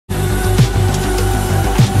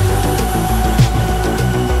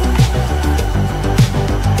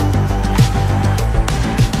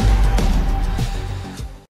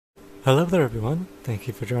Hello there everyone, thank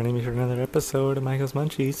you for joining me for another episode of Michael's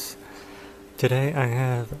Munchies. Today I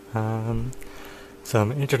have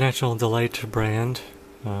some International Delight brand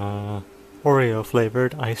Oreo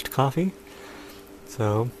flavored iced coffee.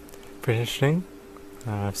 So, pretty interesting.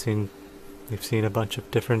 We've seen a bunch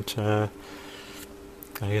of different, I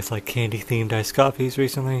guess like candy themed iced coffees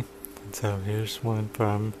recently. And so here's one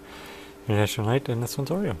from International Delight, and this one's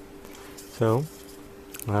Oreo. So,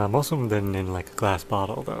 most of them done in like a glass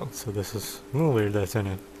bottle though, so this is a little weird that it's in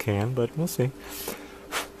a can, but we'll see.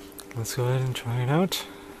 Let's go ahead and try it out.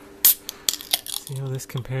 See how this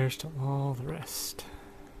compares to all the rest.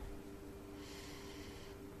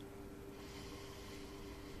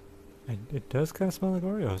 And it does kind of smell like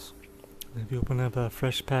Oreos. If you open up a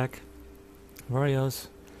fresh pack of Oreos,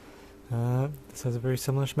 this has a very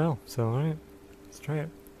similar smell. So alright, let's try it.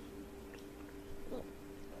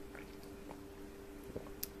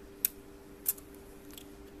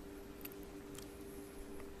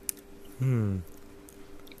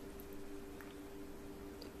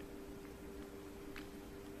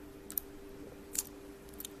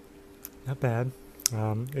 Not bad.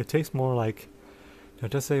 It tastes more like,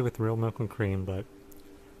 it does say with real milk and cream, but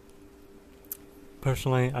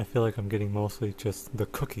personally I feel like I'm getting mostly just the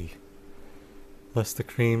cookie. Less the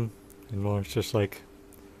cream, and more it's just like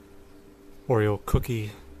Oreo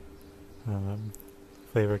cookie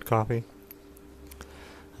flavored coffee.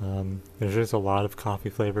 There's just a lot of coffee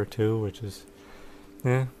flavor too, which is,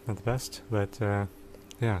 not the best, but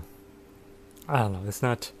yeah. I don't know, it's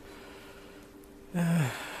not,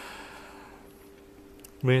 I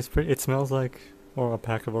mean, it smells like a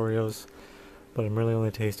pack of Oreos, but I'm really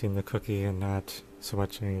only tasting the cookie and not so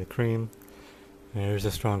much any of the cream. And there's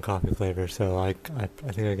a strong coffee flavor, so I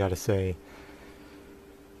think I gotta say,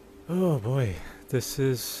 oh boy,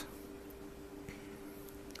 it's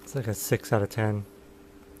like a 6 out of 10.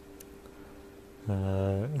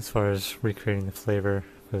 As far as recreating the flavor,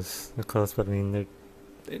 because they're close, but I mean,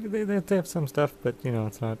 they have some stuff, but you know,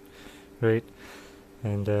 it's not great.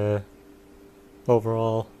 And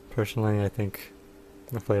overall, personally, I think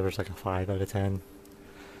the flavor's like a 5 out of 10.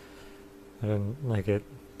 I didn't like it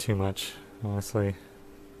too much, honestly.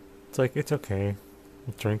 It's like, it's okay,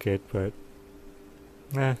 I'll drink it, but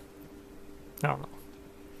I don't know.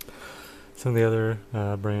 Some of the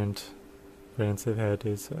other brands they've had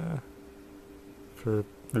is for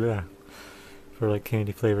like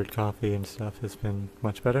candy flavored coffee and stuff has been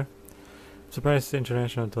much better. I'm surprised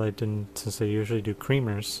International Delight didn't, since they usually do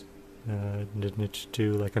creamers, didn't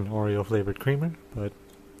do like an Oreo flavored creamer, but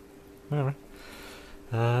whatever.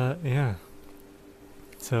 Yeah.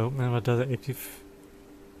 So what does it? If you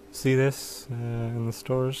see this in the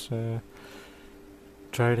stores,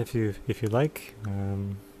 try it if you like.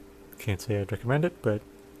 Can't say I'd recommend it, but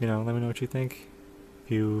you know, let me know what you think. If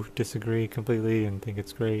you disagree completely and think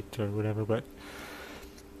it's great or whatever, but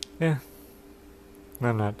yeah,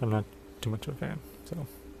 I'm not too much of a fan. So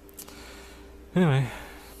anyway,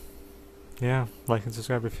 yeah, like and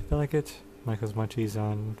subscribe if you feel like it. Michael's Munchies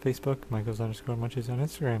on Facebook, Michael's_Munchies on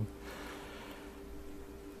Instagram.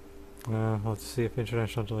 I'll see if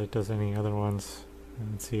International Delight does any other ones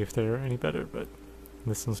and see if they're any better, but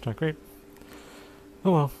this one's not great.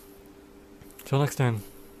 Oh well. Till next time,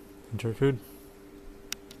 enjoy food.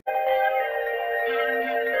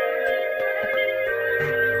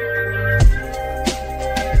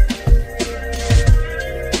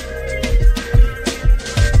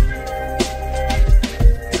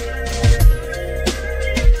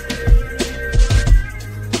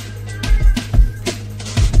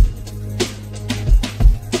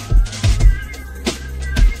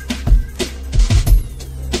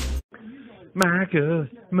 Michael's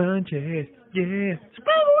Munchies, yeah.